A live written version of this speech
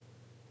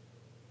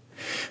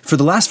For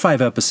the last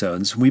 5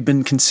 episodes, we've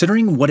been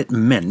considering what it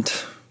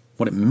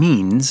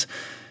means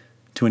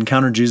to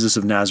encounter Jesus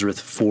of Nazareth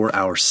for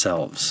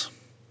ourselves.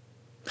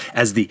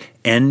 As the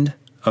end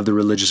of the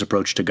religious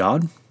approach to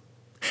God,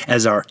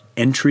 as our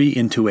entry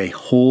into a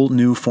whole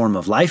new form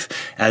of life,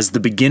 as the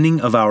beginning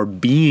of our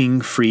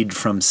being freed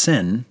from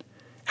sin,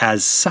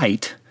 as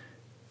sight,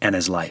 and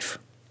as life.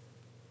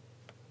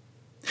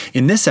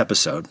 In this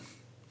episode,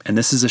 and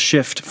this is a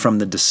shift from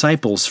the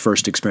disciples'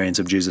 first experience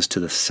of Jesus to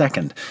the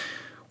second,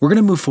 we're going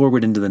to move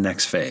forward into the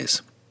next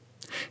phase.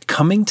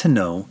 Coming to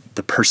know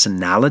the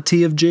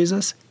personality of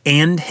Jesus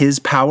and his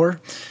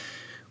power,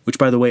 which,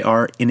 by the way,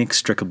 are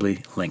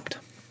inextricably linked.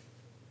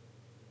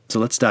 So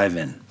let's dive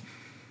in.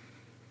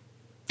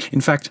 In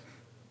fact,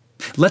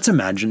 let's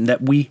imagine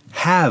that we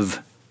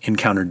have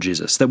encountered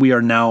Jesus, that we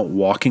are now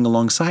walking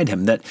alongside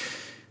him, that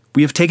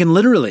we have taken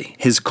literally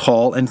his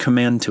call and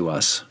command to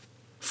us,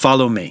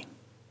 follow me.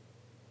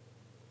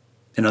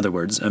 In other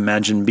words,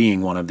 imagine being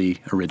one of the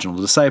original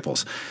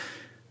disciples.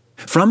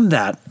 From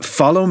that,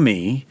 follow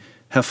me,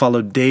 have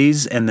followed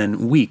days and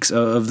then weeks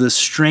of the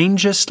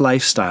strangest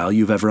lifestyle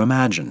you've ever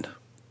imagined.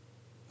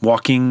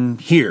 Walking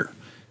here,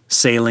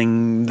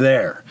 sailing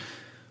there,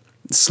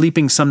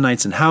 sleeping some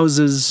nights in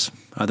houses,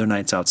 other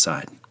nights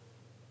outside.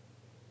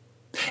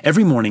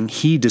 Every morning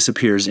he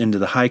disappears into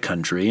the high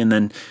country and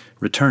then,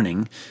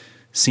 returning,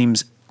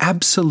 seems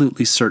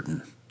absolutely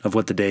certain of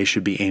what the day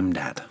should be aimed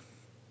at.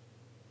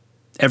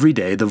 Every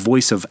day the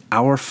voice of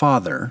our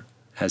Father,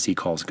 as he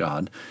calls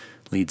God,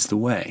 leads the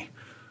way.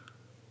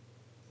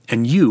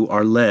 And you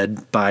are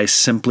led by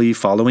simply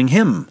following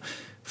him,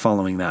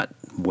 following that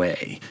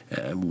way,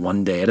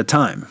 one day at a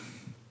time.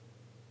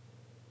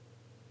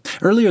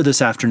 Earlier this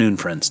afternoon,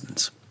 for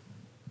instance,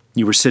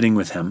 you were sitting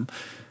with him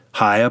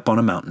high up on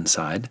a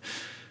mountainside.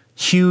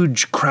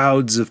 Huge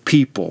crowds of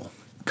people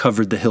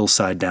covered the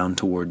hillside down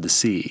toward the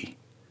sea.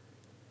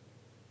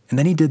 And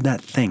then he did that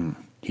thing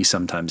he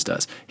sometimes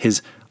does,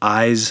 his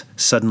eyes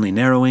suddenly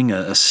narrowing,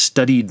 a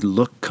studied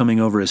look coming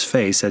over his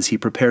face as he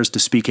prepares to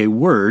speak a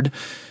word,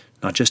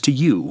 not just to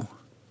you,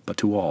 but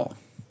to all.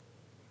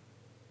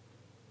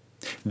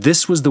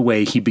 This was the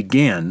way he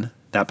began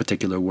that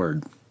particular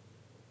word.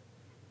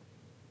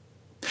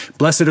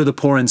 Blessed are the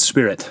poor in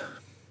spirit,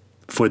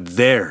 for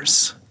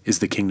theirs is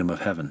the kingdom of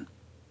heaven.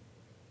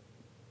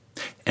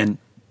 And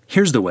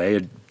here's the way,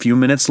 a few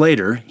minutes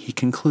later, he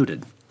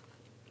concluded.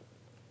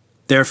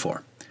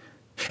 Therefore,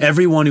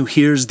 everyone who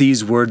hears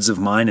these words of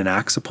mine and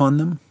acts upon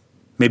them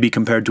may be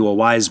compared to a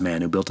wise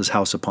man who built his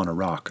house upon a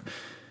rock.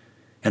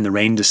 And the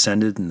rain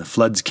descended, and the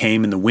floods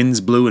came, and the winds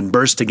blew and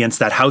burst against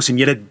that house, and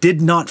yet it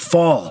did not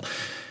fall,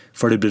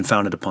 for it had been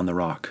founded upon the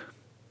rock.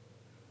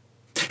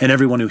 And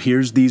everyone who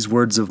hears these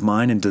words of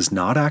mine and does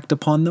not act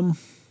upon them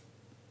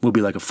will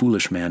be like a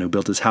foolish man who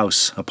built his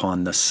house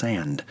upon the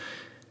sand.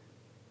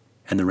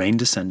 And the rain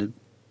descended,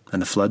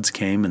 and the floods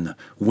came, and the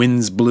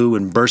winds blew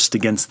and burst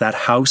against that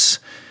house,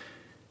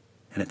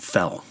 and it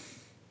fell,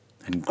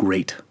 and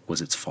great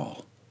was its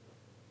fall.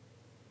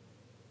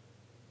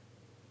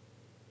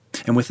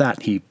 And with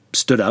that, he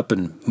stood up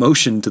and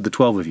motioned to the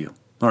 12 of you.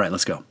 All right,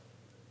 let's go.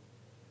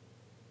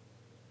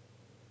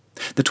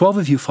 The 12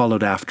 of you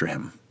followed after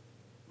him,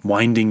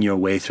 winding your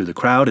way through the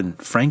crowd,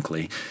 and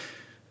frankly,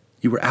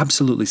 you were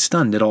absolutely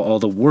stunned at all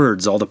the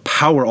words, all the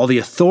power, all the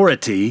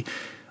authority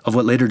of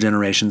what later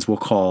generations will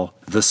call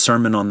the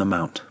Sermon on the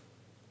Mount.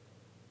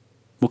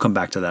 We'll come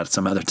back to that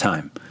some other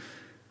time.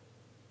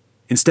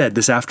 Instead,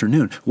 this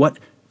afternoon, what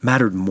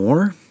mattered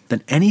more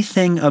than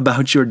anything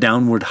about your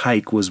downward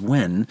hike was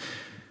when,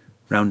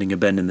 rounding a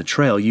bend in the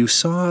trail, you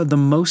saw the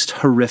most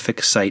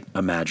horrific sight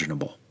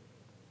imaginable.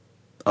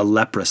 A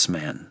leprous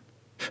man,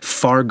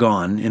 far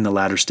gone in the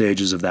latter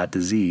stages of that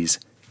disease,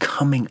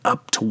 coming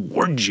up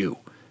towards you.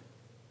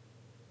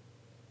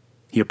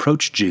 He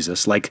approached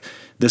Jesus like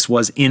this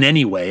was in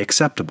any way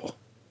acceptable.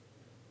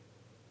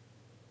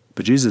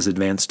 But Jesus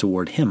advanced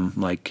toward him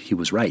like he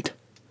was right.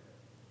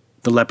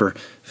 The leper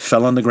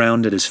fell on the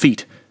ground at his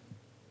feet.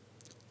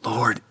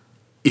 Lord,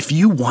 if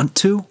you want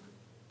to,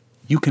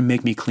 you can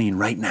make me clean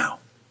right now.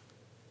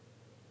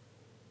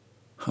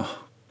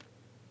 Oh,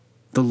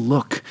 the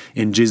look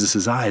in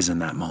Jesus' eyes in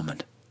that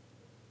moment.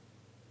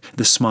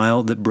 The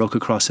smile that broke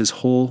across his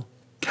whole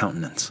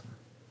countenance.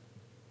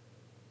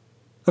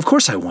 Of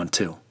course I want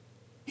to,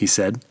 he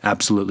said,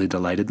 absolutely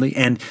delightedly,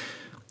 and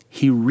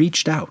he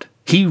reached out.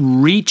 He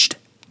reached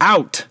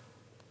out.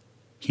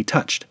 He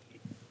touched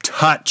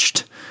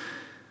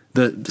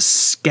the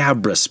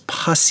scabrous,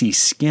 pussy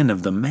skin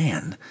of the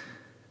man.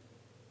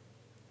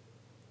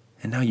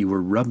 And now you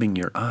were rubbing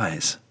your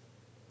eyes,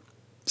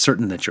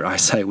 certain that your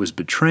eyesight was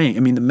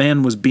betraying. The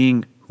man was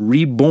being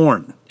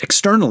reborn,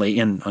 externally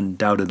and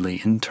undoubtedly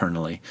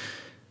internally,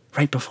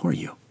 right before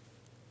you.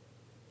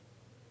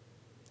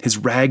 His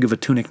rag of a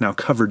tunic now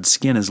covered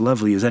skin as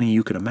lovely as any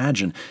you could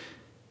imagine.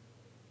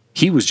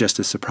 He was just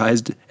as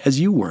surprised as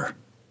you were.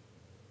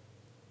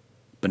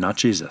 But not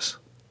Jesus.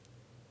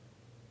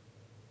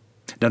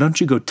 Now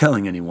don't you go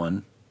telling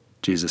anyone,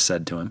 Jesus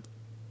said to him.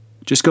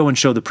 Just go and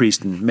show the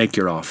priest and make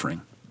your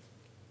offering.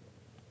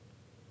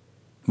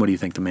 What do you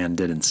think the man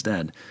did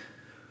instead?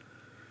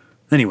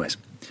 Anyways,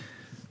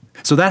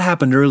 so that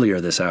happened earlier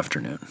this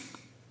afternoon.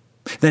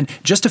 Then,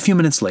 just a few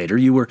minutes later,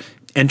 you were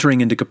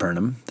entering into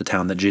Capernaum, the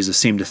town that Jesus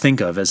seemed to think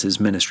of as his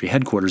ministry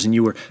headquarters, and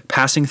you were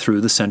passing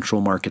through the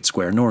central market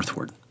square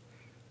northward.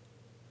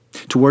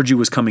 Toward you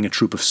was coming a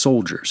troop of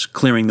soldiers,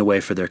 clearing the way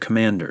for their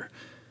commander,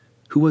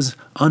 who was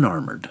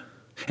unarmored,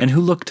 and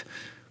who looked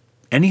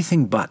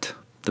anything but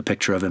the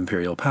picture of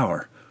imperial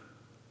power.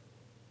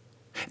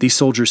 These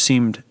soldiers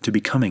seemed to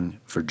be coming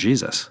for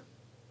Jesus.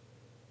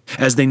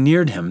 As they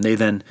neared him, they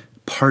then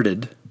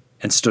parted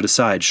and stood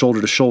aside, shoulder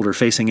to shoulder,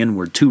 facing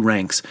inward, two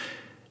ranks.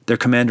 Their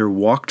commander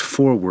walked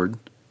forward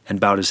and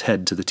bowed his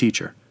head to the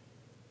teacher.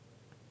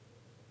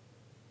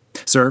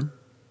 "Sir,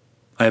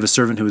 I have a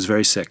servant who is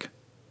very sick,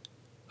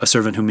 a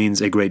servant who means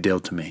a great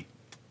deal to me."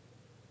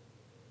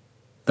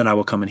 "Then I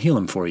will come and heal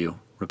him for you,"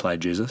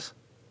 replied Jesus.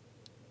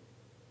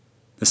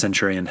 The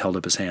centurion held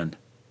up his hand.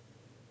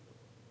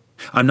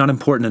 "I'm not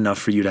important enough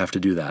for you to have to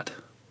do that.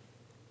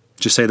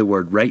 Just say the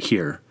word right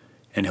here,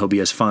 and he'll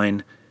be as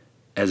fine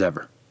as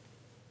ever.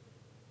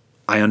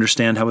 I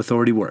understand how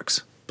authority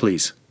works.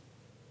 Please."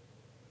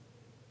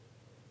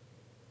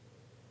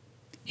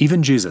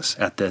 Even Jesus,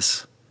 at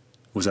this,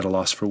 was at a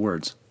loss for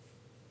words.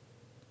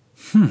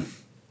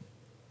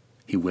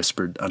 He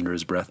whispered under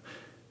his breath.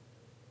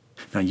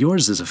 "Now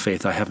yours is a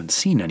faith I haven't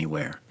seen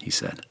anywhere," he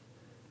said.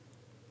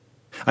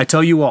 "I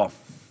tell you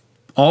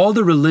all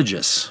the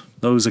religious,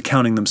 those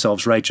accounting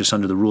themselves righteous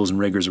under the rules and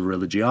rigors of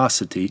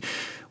religiosity,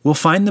 will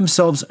find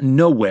themselves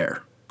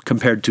nowhere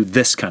compared to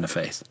this kind of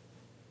faith.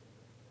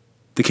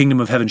 The kingdom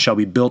of heaven shall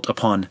be built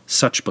upon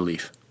such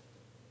belief."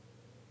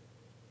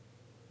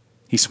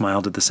 He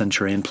smiled at the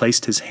centurion,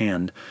 placed his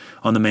hand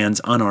on the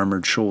man's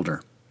unarmored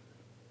shoulder.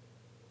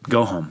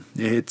 "Go home.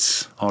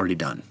 It's already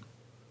done."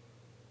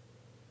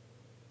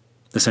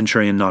 The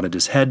centurion nodded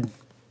his head,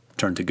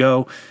 turned to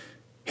go.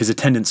 His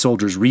attendant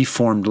soldiers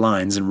reformed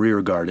lines and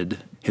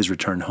rear-guarded his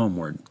return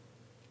homeward.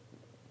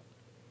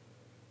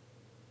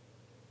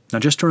 Now,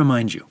 just to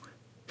remind you,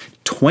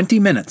 20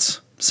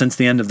 minutes since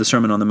the end of the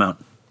Sermon on the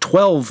Mount,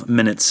 12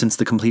 minutes since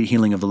the complete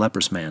healing of the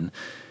leprous man,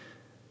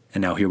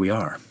 and now here we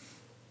are.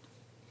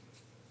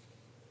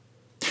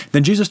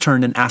 Then Jesus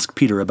turned and asked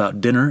Peter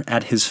about dinner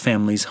at his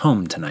family's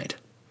home tonight.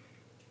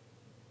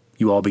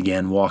 You all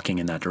began walking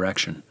in that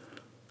direction.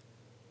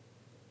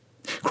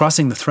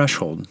 Crossing the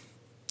threshold,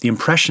 the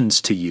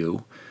impressions to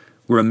you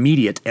were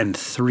immediate and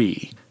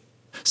three.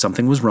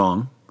 Something was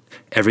wrong,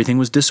 everything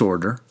was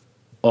disorder,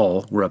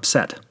 all were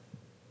upset.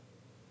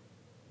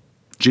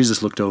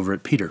 Jesus looked over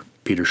at Peter.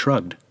 Peter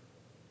shrugged.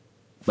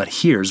 But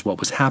here's what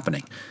was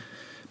happening.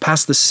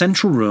 Past the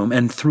central room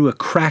and through a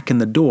crack in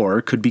the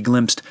door could be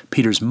glimpsed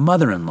Peter's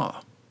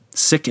mother-in-law,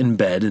 sick in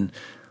bed and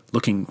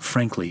looking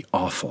frankly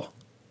awful.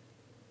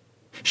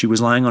 She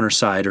was lying on her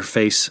side, her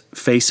face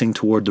facing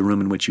toward the room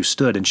in which you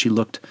stood, and she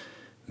looked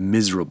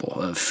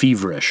miserable,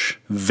 feverish,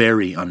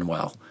 very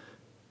unwell.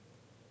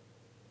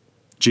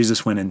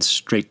 Jesus went in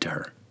straight to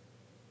her.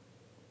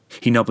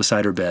 He knelt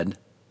beside her bed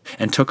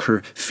and took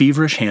her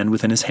feverish hand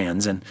within his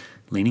hands and,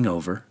 leaning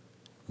over,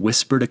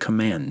 whispered a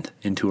command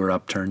into her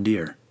upturned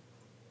ear.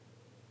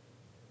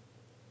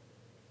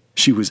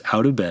 She was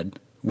out of bed,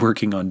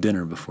 working on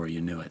dinner before you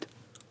knew it.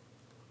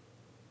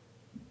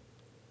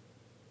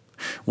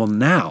 Well,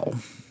 now,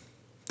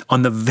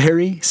 on the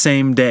very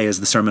same day as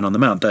the Sermon on the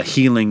Mount, the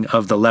healing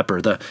of the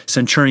leper, the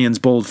centurion's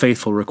bold,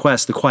 faithful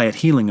request, the quiet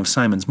healing of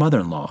Simon's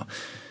mother-in-law,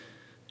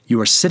 you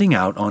are sitting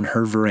out on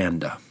her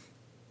veranda,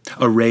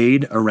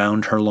 arrayed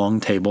around her long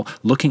table,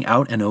 looking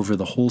out and over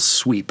the whole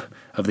sweep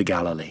of the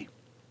Galilee.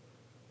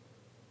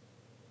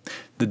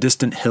 The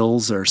distant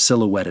hills are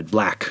silhouetted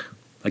black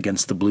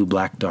against the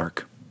blue-black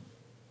dark.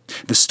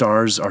 The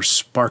stars are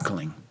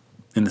sparkling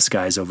in the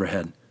skies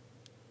overhead.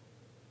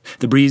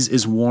 The breeze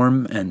is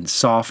warm and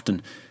soft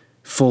and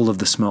full of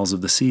the smells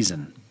of the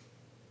season.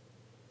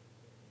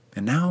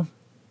 And now,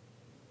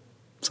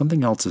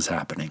 something else is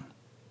happening.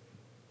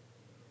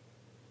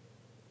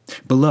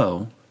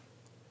 Below,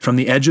 from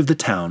the edge of the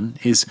town,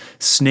 is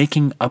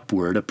snaking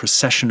upward a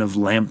procession of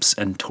lamps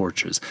and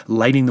torches,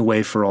 lighting the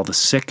way for all the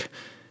sick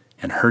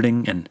and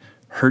hurting and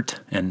hurt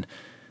and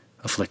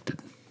afflicted.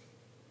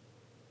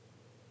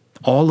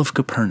 All of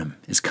Capernaum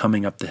is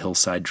coming up the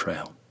hillside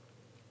trail.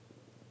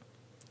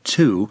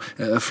 Two,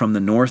 from the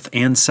north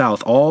and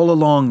south, all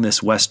along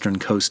this western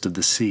coast of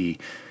the sea,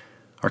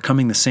 are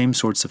coming the same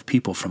sorts of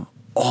people from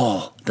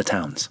all the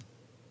towns.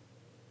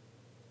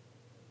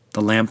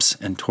 The lamps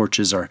and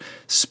torches are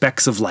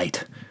specks of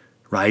light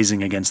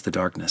rising against the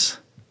darkness,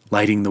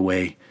 lighting the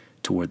way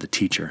toward the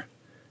teacher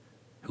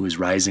who is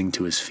rising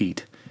to his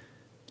feet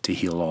to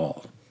heal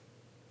all.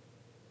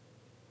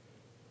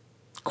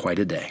 Quite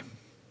a day.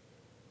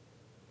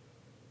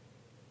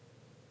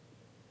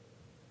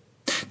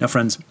 Now,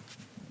 friends,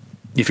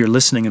 if you're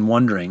listening and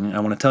wondering, I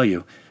want to tell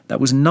you, that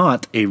was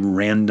not a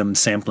random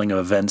sampling of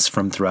events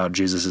from throughout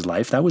Jesus'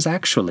 life. That was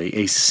actually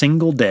a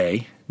single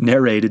day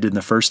narrated in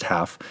the first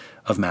half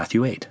of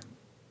Matthew 8.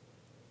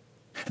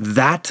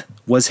 That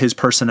was his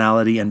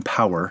personality and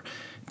power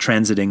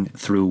transiting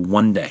through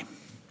one day.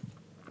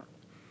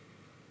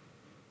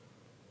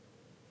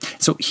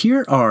 So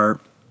here are,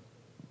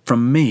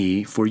 from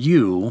me, for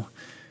you,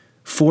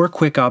 4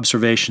 quick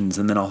observations,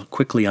 and then I'll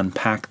quickly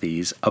unpack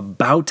these,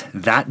 about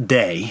that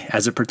day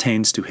as it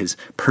pertains to his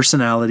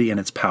personality and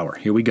its power.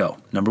 Here we go.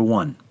 Number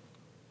 1,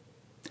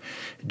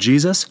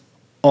 Jesus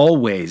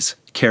always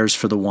cares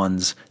for the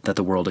ones that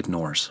the world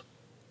ignores.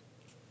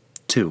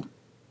 2,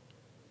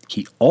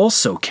 he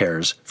also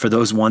cares for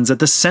those ones at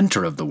the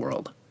center of the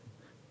world.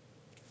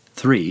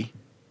 3,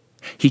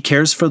 he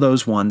cares for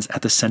those ones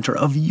at the center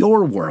of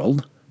your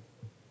world.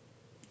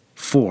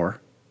 4,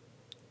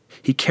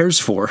 he cares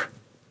for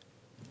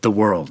the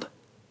world.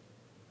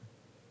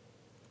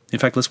 In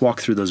fact, let's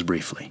walk through those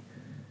briefly.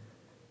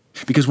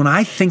 Because when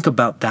I think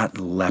about that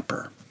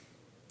leper,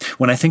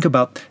 when I think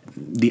about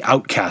the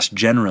outcast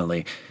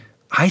generally,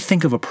 I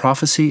think of a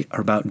prophecy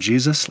about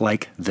Jesus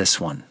like this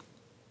one.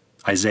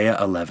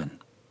 Isaiah 11.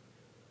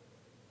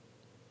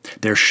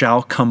 There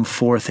shall come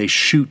forth a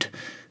shoot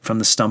from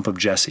the stump of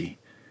Jesse,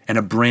 and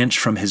a branch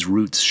from his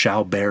roots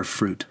shall bear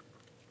fruit.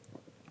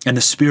 And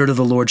the Spirit of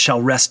the Lord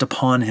shall rest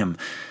upon him,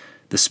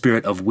 the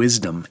Spirit of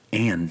wisdom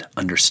and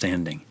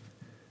understanding.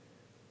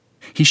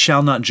 He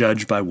shall not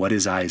judge by what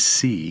his eyes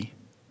see.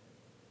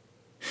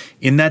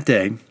 In that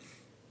day,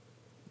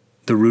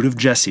 the root of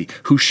Jesse,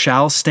 who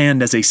shall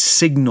stand as a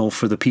signal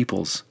for the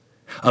peoples,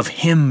 of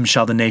him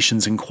shall the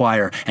nations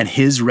inquire, and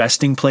his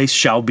resting place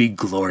shall be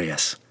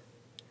glorious.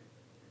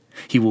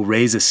 He will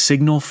raise a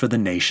signal for the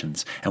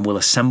nations, and will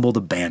assemble the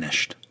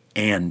banished,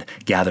 and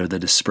gather the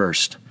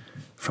dispersed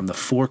from the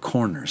 4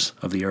 corners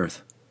of the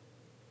earth.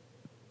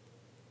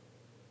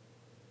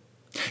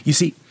 You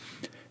see,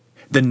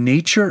 the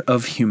nature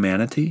of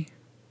humanity,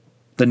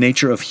 the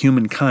nature of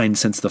humankind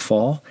since the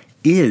fall,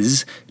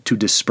 is to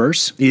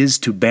disperse, is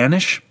to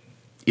banish,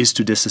 is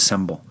to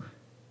disassemble.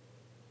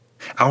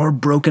 Our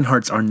broken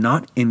hearts are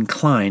not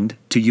inclined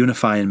to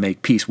unify and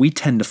make peace. We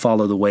tend to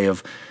follow the way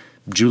of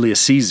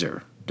Julius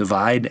Caesar,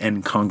 divide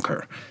and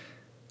conquer.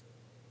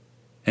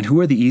 And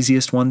who are the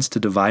easiest ones to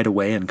divide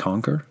away and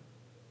conquer?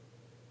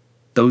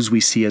 Those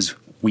we see as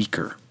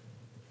weaker,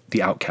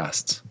 the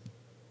outcasts.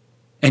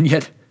 And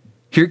yet,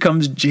 here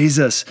comes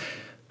Jesus,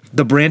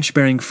 the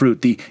branch-bearing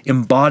fruit, the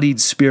embodied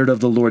Spirit of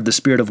the Lord, the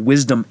Spirit of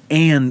wisdom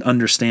and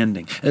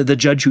understanding, the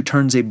judge who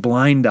turns a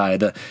blind eye,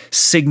 the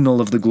signal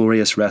of the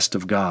glorious rest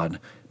of God,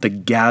 the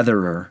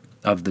gatherer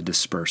of the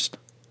dispersed.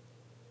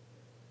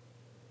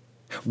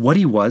 What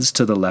he was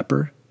to the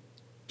leper,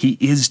 he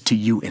is to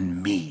you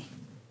and me.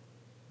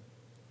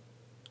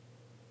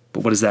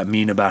 But what does that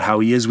mean about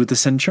how he is with the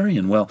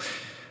centurion? Well,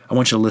 I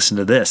want you to listen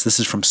to this. This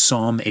is from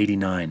Psalm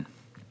 89.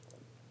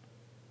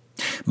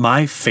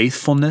 My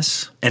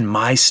faithfulness and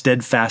my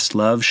steadfast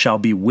love shall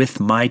be with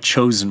my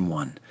chosen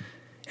one,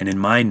 and in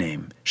my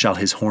name shall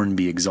his horn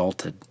be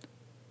exalted.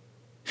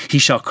 He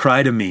shall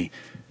cry to me,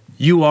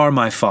 You are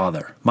my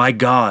Father, my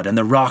God, and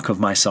the rock of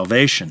my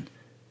salvation.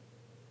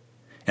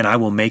 And I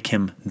will make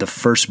him the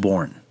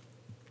firstborn,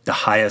 the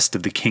highest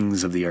of the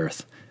kings of the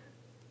earth.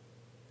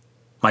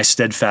 My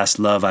steadfast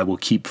love I will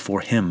keep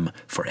for him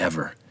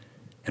forever,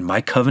 and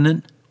my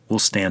covenant will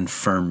stand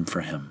firm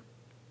for him.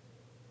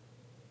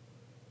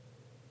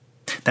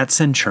 That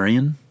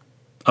centurion,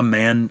 a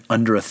man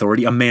under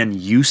authority, a man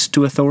used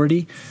to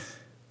authority,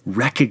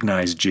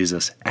 recognized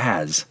Jesus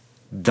as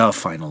the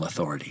final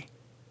authority.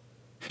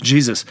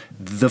 Jesus,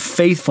 the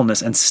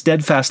faithfulness and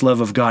steadfast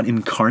love of God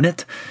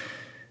incarnate,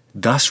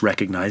 thus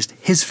recognized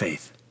his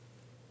faith.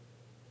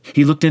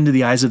 He looked into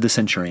the eyes of the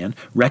centurion,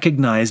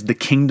 recognized the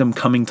kingdom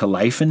coming to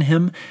life in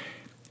him,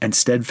 and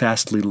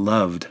steadfastly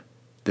loved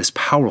this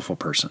powerful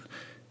person.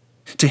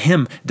 To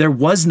him, there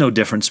was no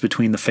difference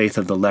between the faith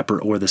of the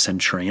leper or the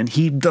centurion.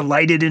 He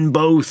delighted in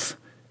both.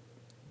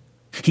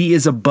 He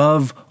is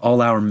above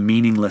all our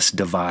meaningless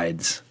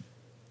divides,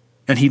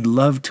 and he'd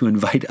love to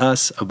invite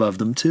us above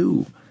them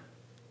too.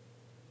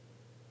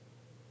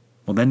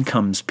 Well, then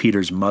comes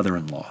Peter's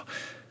mother-in-law,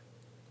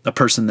 a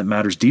person that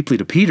matters deeply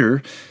to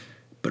Peter,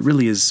 but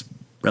really is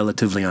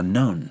relatively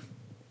unknown.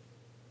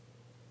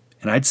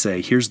 And I'd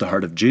say, here's the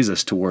heart of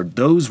Jesus toward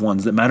those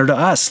ones that matter to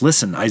us.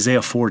 Listen,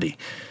 Isaiah 40.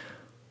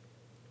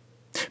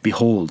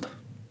 Behold,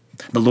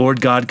 the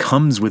Lord God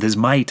comes with his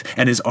might,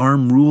 and his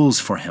arm rules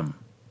for him.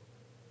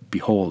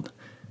 Behold,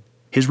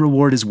 his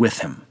reward is with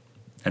him,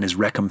 and his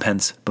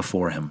recompense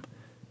before him.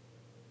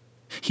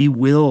 He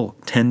will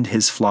tend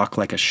his flock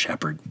like a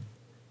shepherd.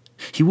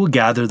 He will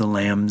gather the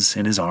lambs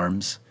in his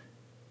arms.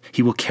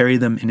 He will carry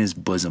them in his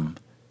bosom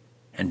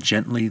and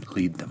gently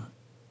lead them.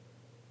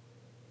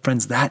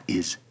 Friends, that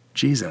is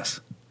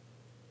Jesus.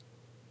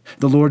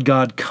 The Lord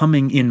God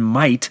coming in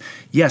might,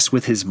 yes,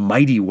 with his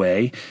mighty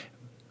way,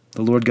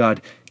 the Lord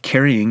God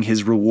carrying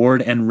his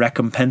reward and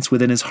recompense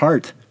within his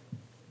heart.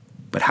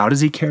 But how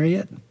does he carry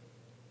it?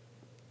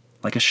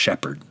 Like a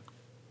shepherd,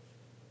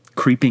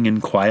 creeping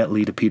in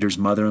quietly to Peter's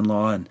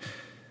mother-in-law and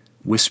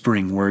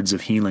whispering words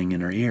of healing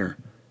in her ear.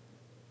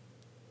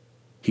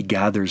 He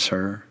gathers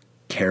her,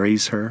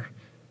 carries her,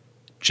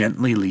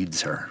 gently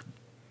leads her.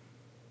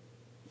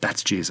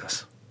 That's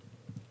Jesus.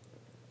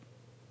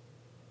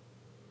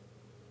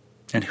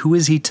 And who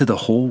is he to the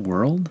whole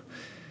world?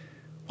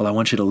 Well, I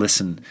want you to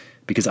listen,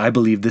 because I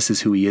believe this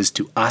is who he is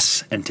to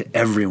us and to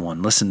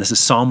everyone. Listen, this is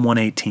Psalm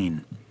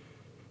 118.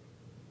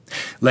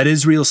 Let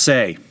Israel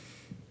say,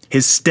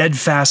 his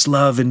steadfast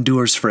love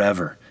endures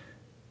forever.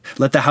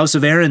 Let the house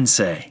of Aaron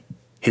say,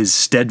 his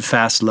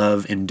steadfast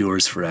love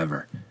endures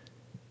forever.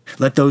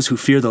 Let those who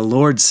fear the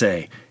Lord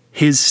say,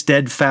 his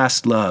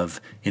steadfast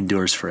love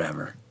endures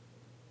forever.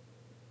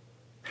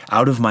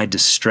 Out of my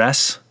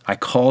distress, I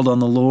called on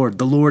the Lord.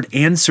 The Lord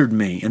answered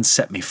me and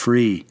set me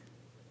free.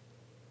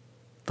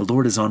 The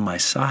Lord is on my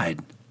side.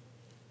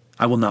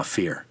 I will not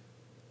fear.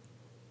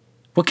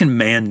 What can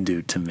man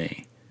do to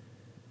me?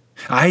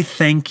 I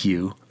thank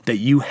you that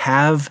you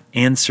have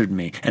answered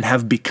me and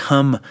have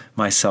become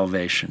my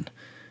salvation.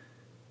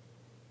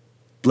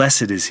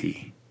 Blessed is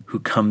he who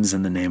comes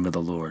in the name of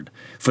the Lord.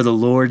 For the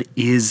Lord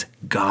is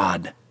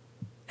God,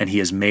 and he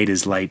has made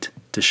his light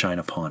to shine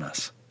upon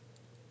us.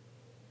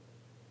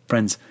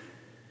 Friends,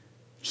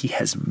 he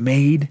has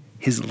made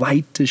his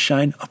light to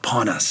shine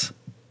upon us.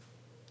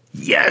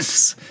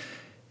 Yes!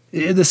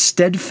 The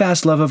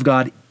steadfast love of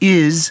God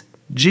is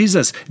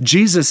Jesus.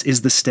 Jesus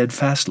is the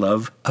steadfast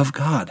love of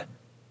God.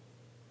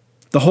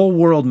 The whole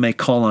world may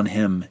call on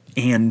him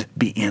and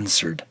be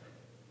answered.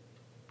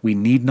 We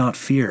need not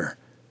fear,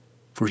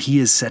 for he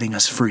is setting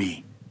us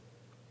free.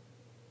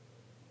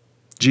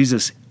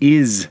 Jesus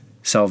is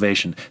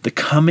salvation, the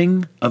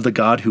coming of the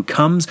God who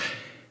comes,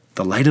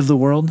 the light of the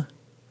world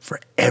for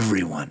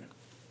everyone.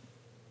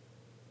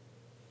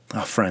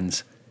 Oh,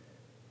 friends,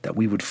 that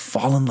we would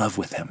fall in love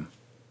with him,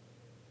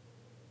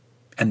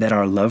 and that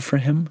our love for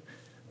him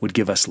would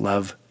give us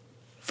love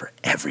for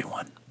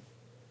everyone.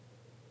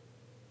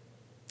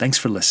 Thanks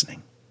for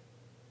listening.